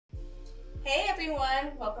Hey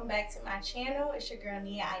everyone, welcome back to my channel. It's your girl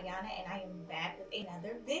Nia Ayanna and I am back with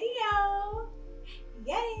another video.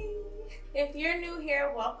 Yay! If you're new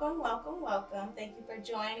here, welcome. Thank you for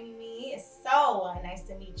joining me. It's so nice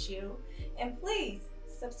to meet you. And please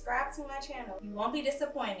subscribe to my channel. You won't be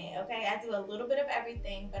disappointed, okay? I do a little bit of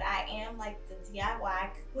everything, but I am like the DIY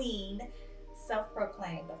queen,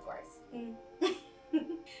 self-proclaimed, of course.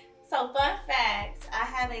 So fun fact, I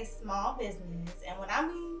have a small business, and when I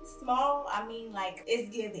mean small, I mean like it's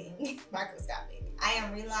giving microscopic. I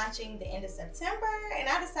am relaunching the end of September, and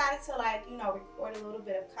I decided to record a little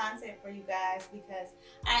bit of content for you guys because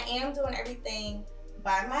I am doing everything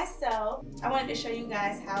by myself. I wanted to show you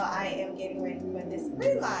guys how I am getting ready for this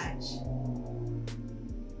relaunch.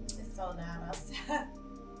 It's so loud outside.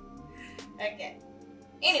 Okay.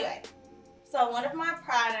 Anyway, so one of my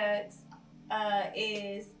products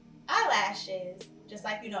is eyelashes, just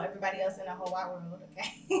like everybody else in the whole wide world,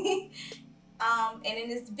 okay? And in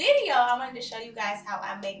this video, I wanted to show you guys how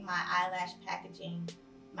I make my eyelash packaging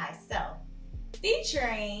myself,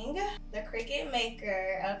 featuring the Cricut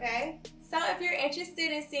Maker, okay? So if you're interested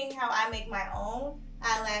in seeing how I make my own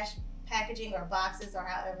eyelash packaging or boxes or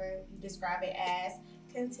however you describe it as,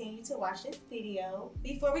 continue to watch this video.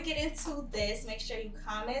 Before we get into this, make sure you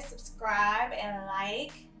comment, subscribe, and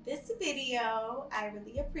like this video. I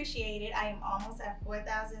really appreciate it. I am almost at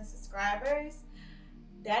 4,000 subscribers.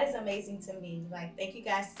 That is amazing to me. Like, thank you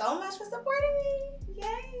guys so much for supporting me.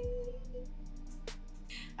 Yay!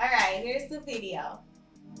 All right, here's the video.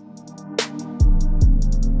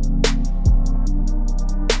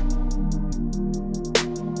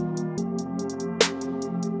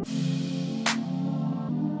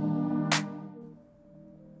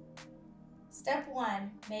 Step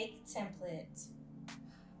 1, make template.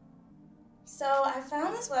 So I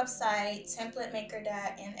found this website,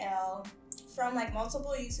 templatemaker.nl, from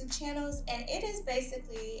multiple YouTube channels, and it is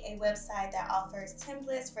basically a website that offers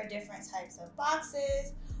templates for different types of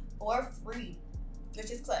boxes for free,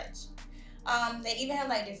 which is clutch. They even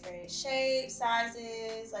have different shapes,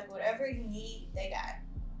 sizes, whatever you need, they got.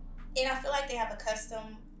 And I feel like they have a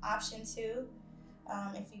custom option too,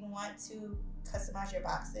 if you want to customize your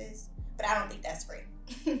boxes, but I don't think that's free.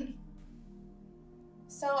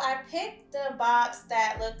 So I picked the box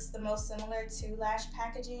that looks the most similar to Lash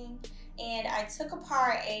packaging, and I took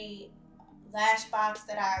apart a Lash box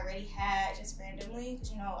that I already had just randomly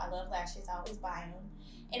because I love lashes, I always buy them,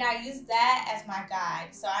 and I used that as my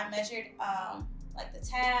guide. So I measured the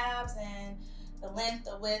tabs and the length,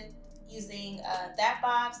 the width using that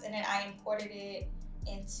box, and then I imported it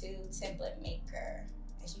into Template Maker,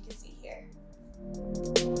 as you can see here.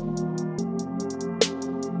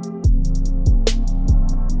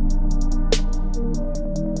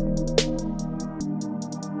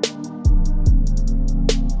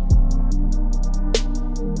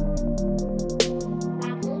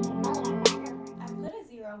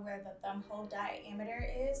 Where the thumb hole diameter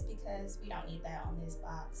is because we don't need that on this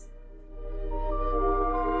box.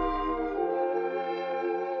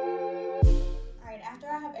 Alright, after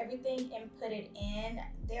I have everything inputted in,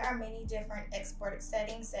 there are many different export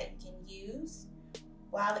settings that you can use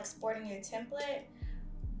while exporting your template,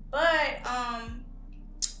 but I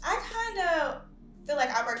kind of feel like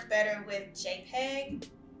I worked better with JPEG.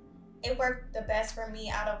 It worked the best for me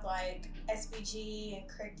out of SVG and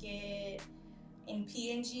Cricut in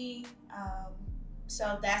PNG,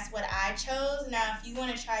 so that's what I chose. Now if you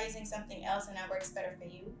want to try using something else and that works better for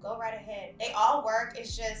you, go right ahead. They all work,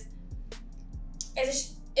 it's just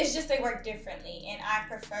they work differently, and I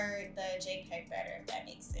prefer the JPEG better, if that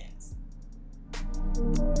makes sense.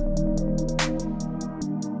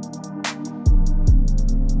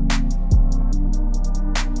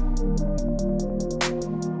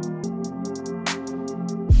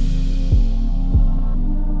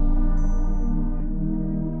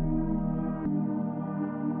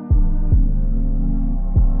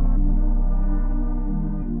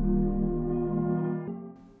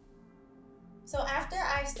 So after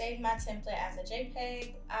I saved my template as a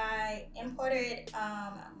JPEG, I imported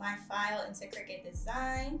my file into Cricut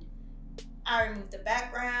Design. I removed the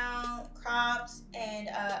background, cropped, and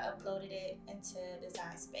uploaded it into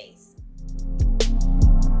Design Space.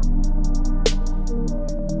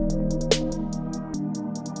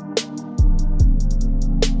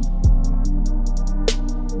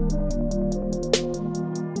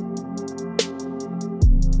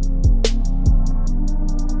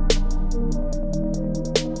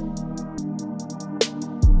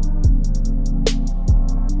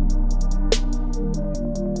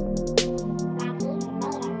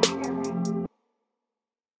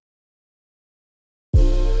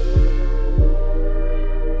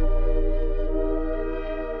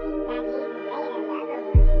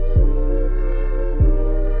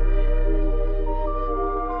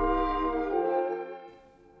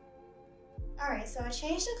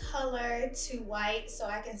 changed the color to white so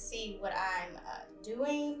I can see what I'm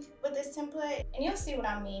doing with this template, and you'll see what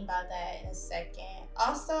I mean by that in a second.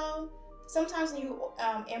 Also, sometimes when you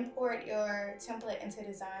import your template into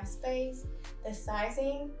Design Space, the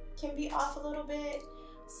sizing can be off a little bit.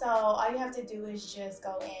 So all you have to do is just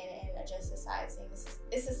go in and adjust the sizing.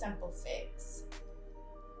 It's a simple fix.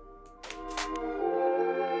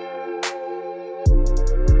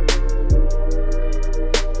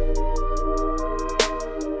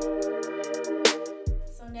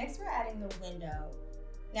 So next we're adding the window.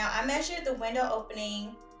 Now I measured the window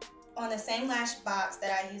opening on the same lash box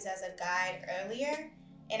that I used as a guide earlier,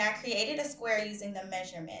 and I created a square using the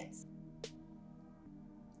measurements.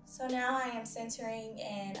 So now I am centering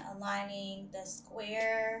and aligning the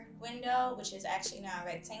square window, which is actually now a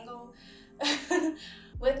rectangle,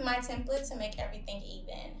 with my template to make everything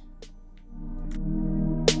even.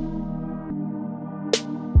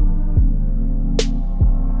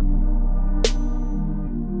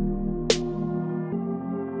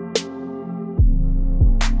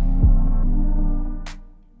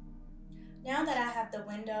 Now that I have the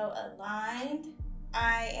window aligned,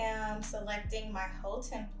 I am selecting my whole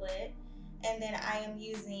template, and then I am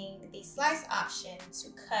using the slice option to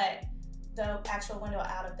cut the actual window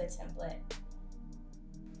out of the template.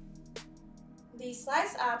 The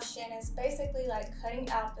slice option is basically like cutting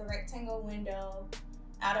out the rectangle window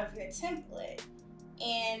out of your template,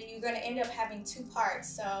 and you're going to end up having two parts.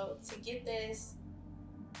 So to get this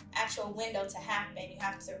actual window to happen, you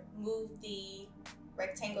have to move the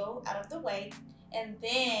rectangle out of the way, and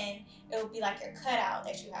then it will be like your cutout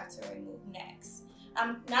that you have to remove next.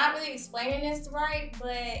 I'm not really explaining this right,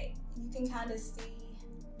 but you can kind of see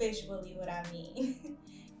visually what I mean.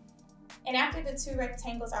 And after the two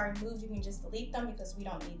rectangles are removed, you can just delete them because we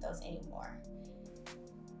don't need those anymore.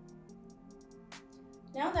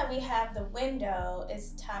 Now that we have the window,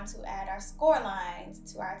 it's time to add our score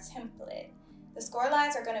lines to our template. The score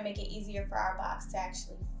lines are going to make it easier for our box to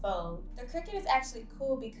actually fold. The Cricut is actually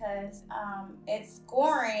cool because it's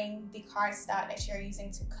scoring the cardstock that you're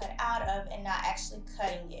using to cut out of and not actually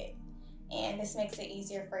cutting it. And this makes it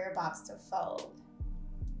easier for your box to fold.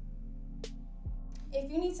 If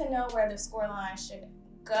you need to know where the score line should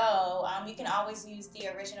go, you can always use the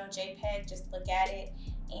original JPEG. Just look at it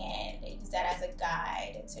and use that as a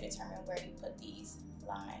guide to determine where you put these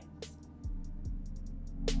lines.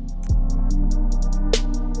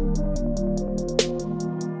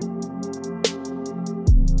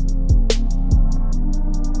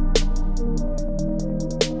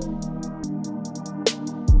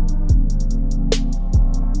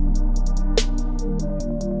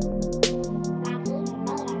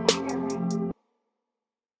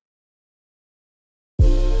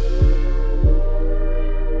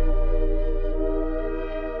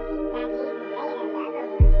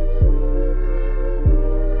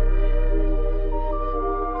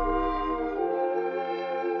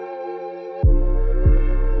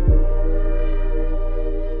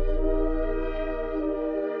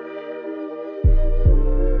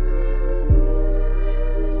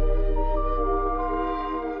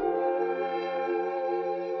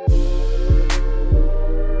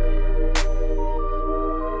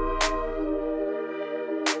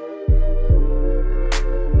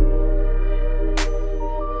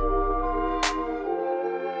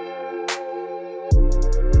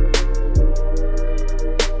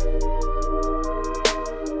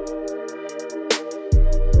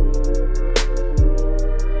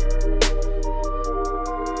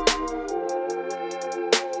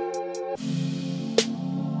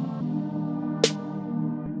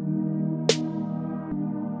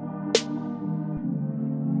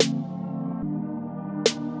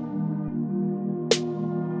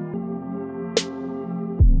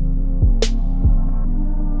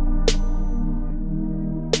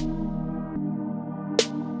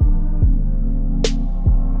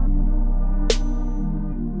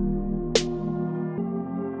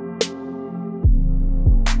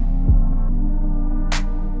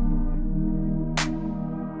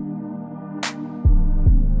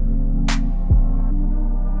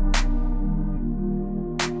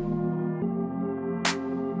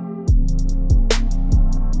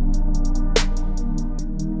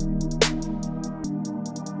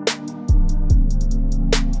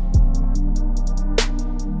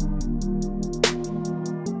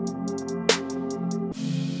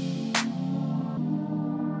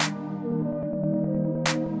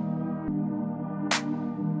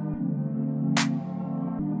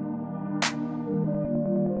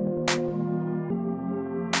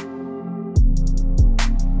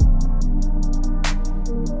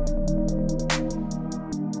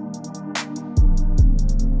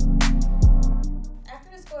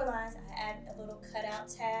 cutout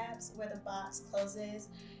tabs where the box closes.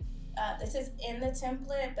 This is in the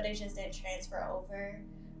template, but it just didn't transfer over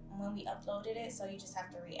when we uploaded it, so you just have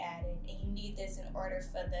to re-add it, and you need this in order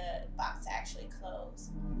for the box to actually close.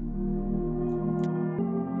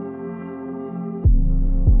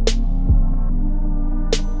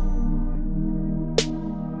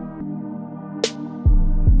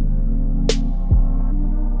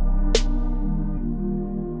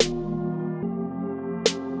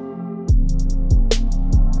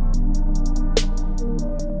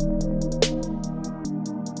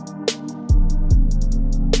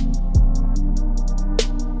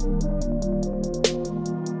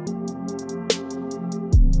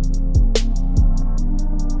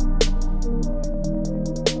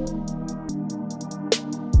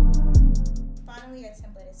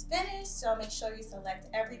 So make sure you select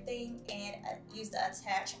everything and use the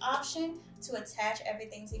attach option to attach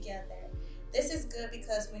everything together. This is good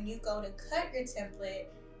because when you go to cut your template,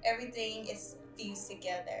 everything is fused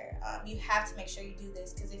together. You have to make sure you do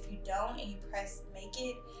this, because if you don't and you press make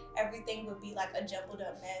it, everything will be like a jumbled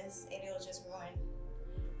up mess and it'll just ruin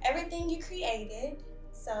everything you created.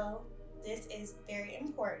 So this is very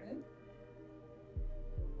important.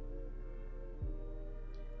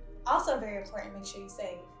 Also very important, make sure you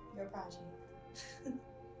save your project.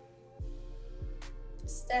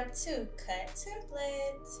 Step 2, cut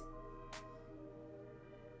template.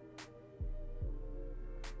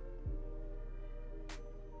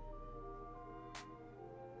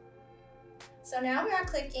 So now we are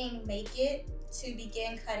clicking make it to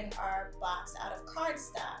begin cutting our box out of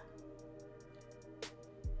cardstock.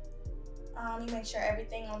 You make sure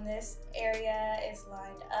everything on this area is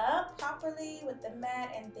lined up properly with the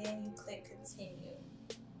mat, and then you click continue.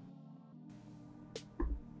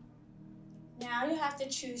 Now you have to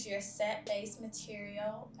choose your set base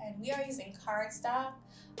material, and we are using cardstock.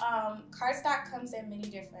 Cardstock comes in many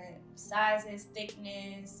different sizes,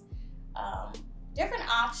 thickness, different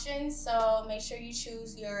options, so make sure you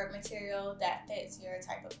choose your material that fits your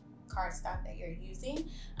type of cardstock that you're using.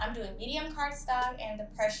 I'm doing medium cardstock and the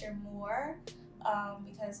pressure more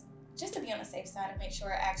because just to be on the safe side and make sure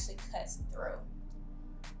it actually cuts through.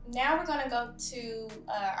 Now we're going to go to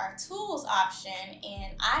our tools option,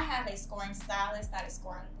 and I have a scoring stylus, not a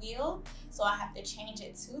scoring wheel, so I have to change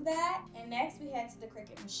it to that. And next we head to the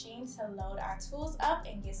Cricut machine to load our tools up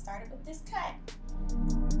and get started with this cut.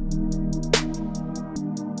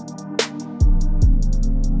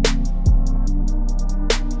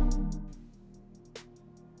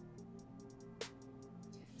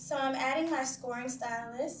 So I'm adding my scoring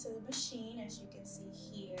stylus to the machine, as you can see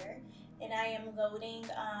here, and I am loading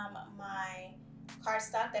my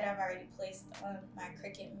cardstock that I've already placed on my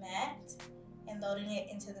Cricut mat and loading it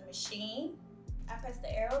into the machine. I press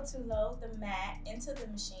the arrow to load the mat into the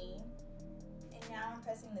machine, and now I'm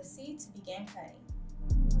pressing the C to begin cutting.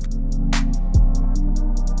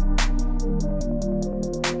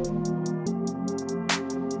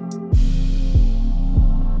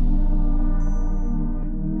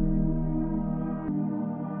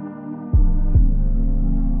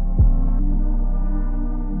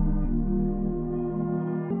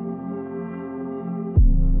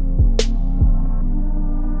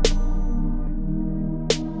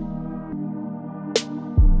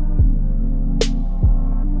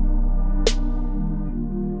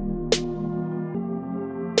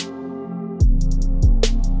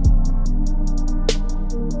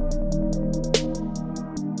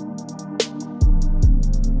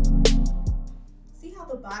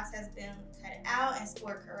 Box has been cut out and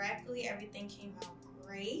scored correctly. Everything came out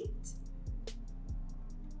great.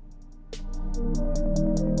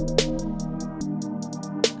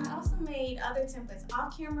 I also made other templates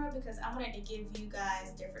off camera because I wanted to give you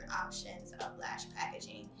guys different options of lash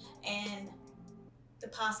packaging, and the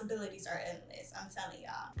possibilities are endless. I'm telling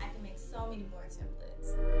y'all, I can make so many more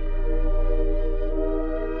templates.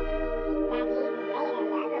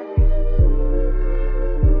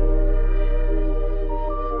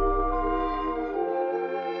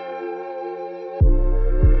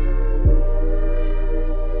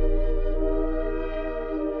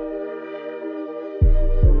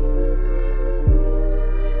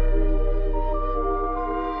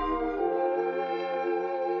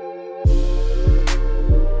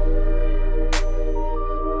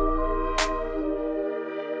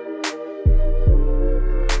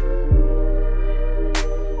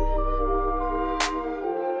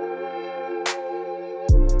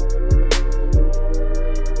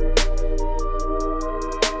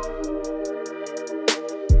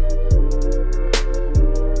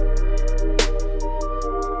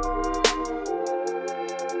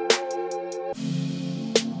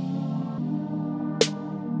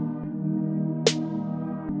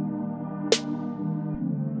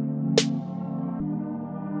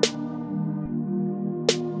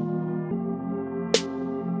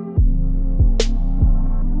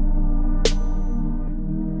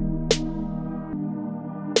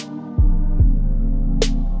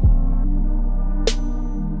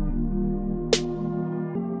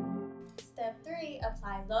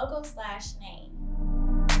 lash name.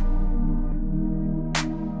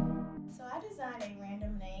 So I designed a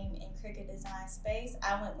random name in Cricut Design Space.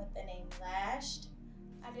 I went with the name Lash.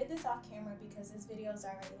 I did this off camera because this video is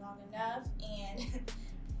already long enough, and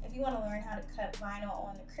if you want to learn how to cut vinyl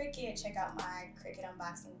on the Cricut, check out my Cricut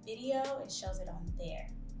unboxing video. It shows it on there.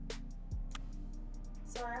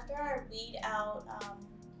 So after I weed out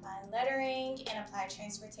my lettering and apply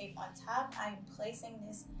transfer tape on top, I am placing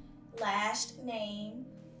this lashed name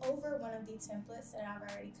over one of the templates that I've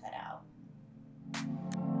already cut out.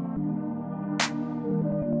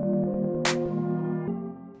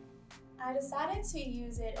 I decided to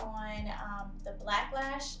use it on the black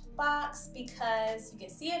lash box because you can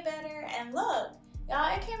see it better, and look,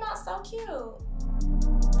 y'all, it came out so cute.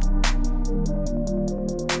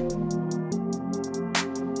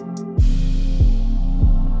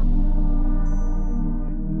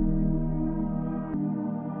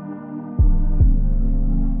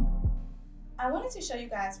 I wanted to show you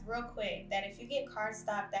guys real quick that if you get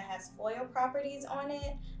cardstock that has foil properties on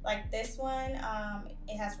it, like this one,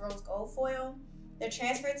 it has rose gold foil, the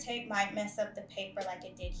transfer tape might mess up the paper like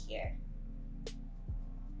it did here.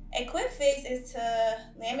 A quick fix is to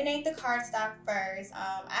laminate the cardstock first.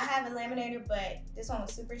 I have a laminator, but this one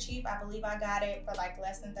was super cheap. I believe I got it for like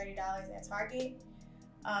less than $30 at Target.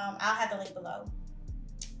 I'll have the link below.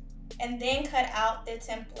 And then cut out the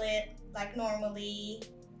template like normally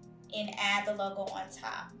and add the logo on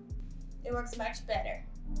top. It works much better.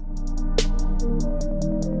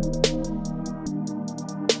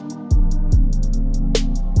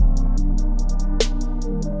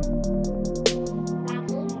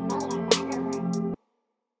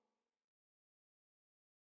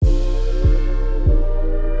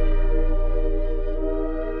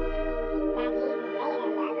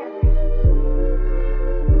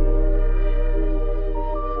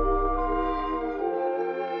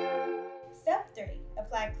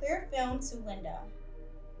 Apply clear film to window.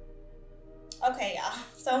 Okay, y'all,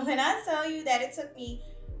 so when I tell you that it took me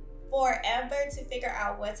forever to figure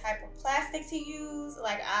out what type of plastic to use,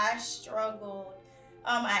 like I struggled.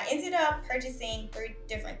 I ended up purchasing 3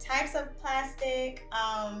 different types of plastic: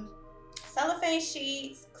 cellophane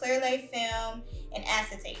sheets, clear lay film, and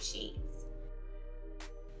acetate sheets.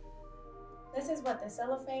 This is what the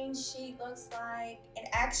cellophane sheet looks like. And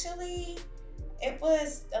actually, it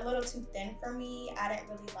was a little too thin for me. I didn't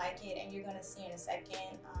really like it, and you're gonna see in a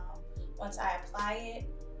second once I apply it.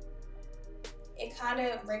 It kind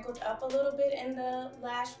of wrinkled up a little bit in the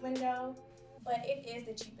lash window, but it is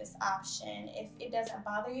the cheapest option. If it doesn't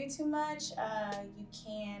bother you too much, you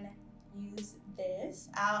can use this.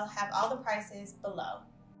 I'll have all the prices below.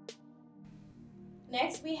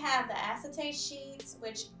 Next, we have the acetate sheets,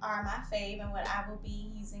 which are my fave and what I will be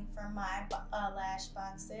using for my lash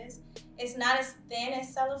boxes. It's not as thin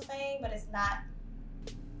as cellophane, but it's not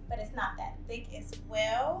that thick as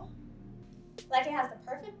well. Like, it has the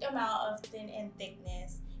perfect amount of thin and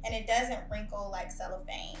thickness, and it doesn't wrinkle like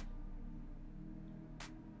cellophane.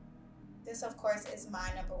 This, of course, is my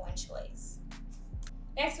 #1 choice.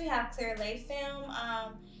 Next, we have clear lay film.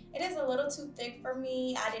 It is a little too thick for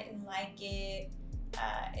me. I didn't like it.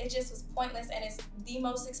 It just was pointless, and it's the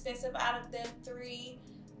most expensive out of the 3.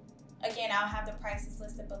 Again, I'll have the prices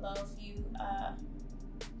listed below if you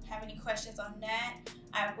have any questions on that.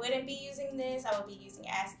 I wouldn't be using this. I would be using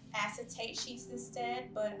acetate sheets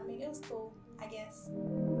instead, but I mean, it was cool, I guess.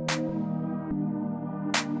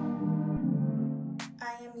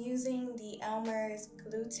 I am using the Elmer's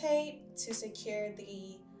glue tape to secure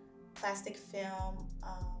the plastic film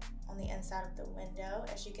on the inside of the window,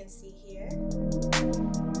 as you can see here.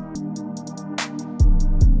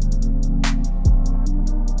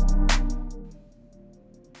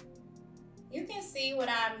 You can see what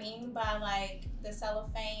I mean by like the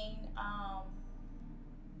cellophane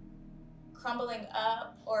crumbling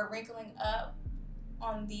up or wrinkling up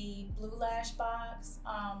on the blue lash box.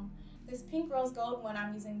 This pink rose gold one,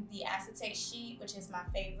 I'm using the acetate sheet, which is my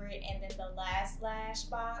favorite, and then the last lash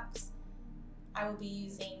box I will be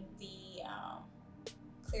using the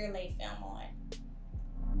clear lay film on.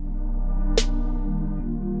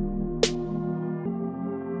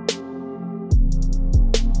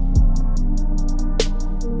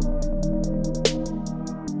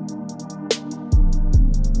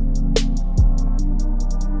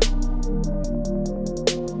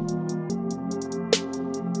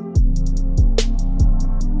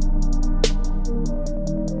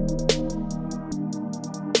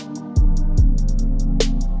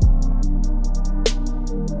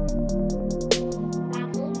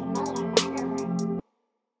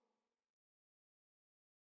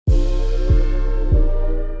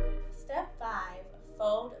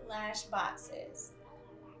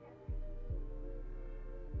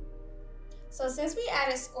 So since we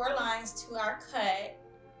added score lines to our cut,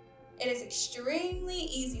 it is extremely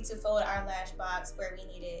easy to fold our lash box where we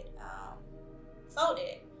need it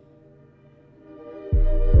folded.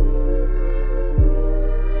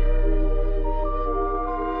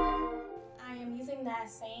 I am using that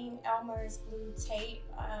same Elmer's glue tape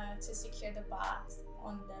to secure the box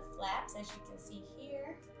on the flaps, as you can see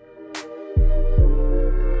here.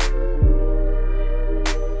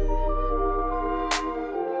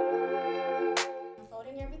 I'm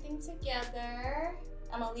folding everything together.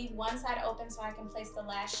 I'm gonna leave one side open so I can place the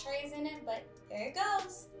lash trays in it, but there it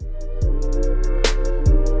goes.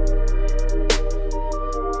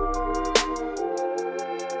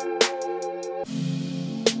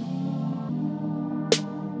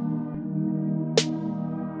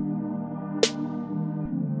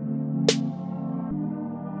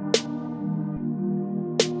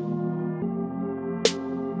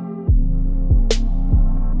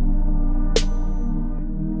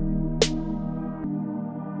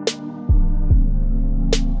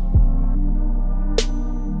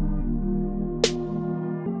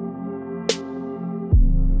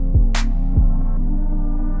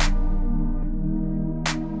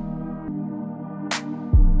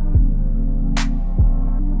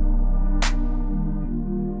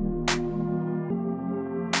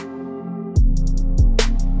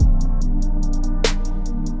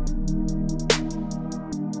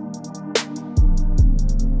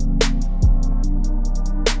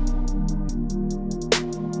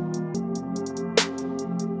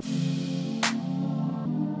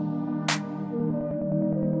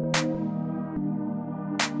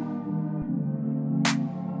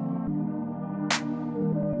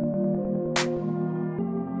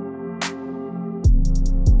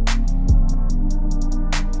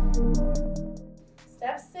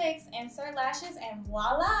 Insert lashes, and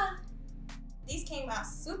voila! These came out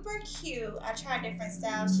super cute. I tried different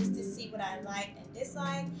styles just to see what I liked and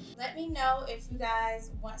disliked. Let me know if you guys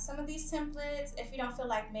want some of these templates. If you don't feel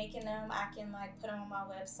like making them, I can like put them on my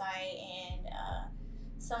website and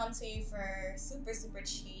sell them to you for super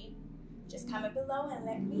cheap. Just comment below and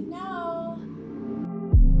let me know.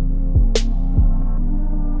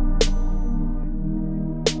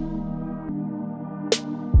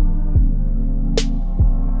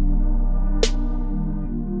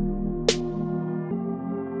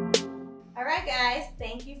 Alright guys,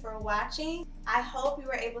 thank you for watching. I hope you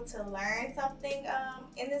were able to learn something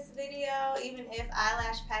in this video, even if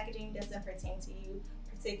eyelash packaging doesn't pertain to you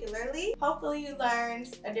particularly. Hopefully you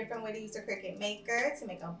learned a different way to use a Cricut Maker to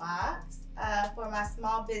make a box. For my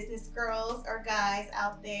small business girls or guys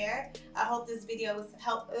out there, I hope this video was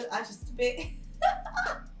helpful. I just spit.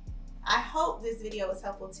 I hope this video was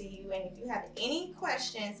helpful to you, and if you have any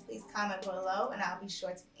questions, please comment below and I'll be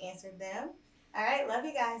sure to answer them. Alright, love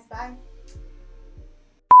you guys. Bye.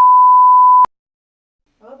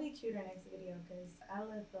 I'll be cuter next video because I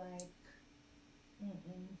look like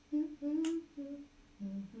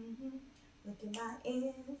look at my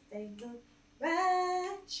ends, they look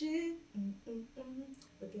ratchet.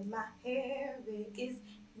 Look at my hair, it is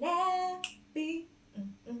nappy.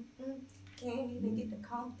 Can't even get the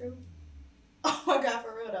comb through. Oh my god,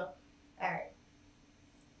 for real though. Alright,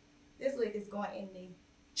 this wig is going in the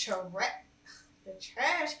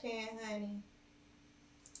trash can, honey.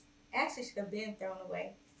 Actually should have been thrown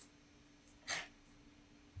away.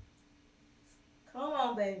 Come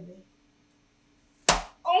on, baby.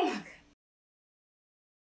 Oh my god.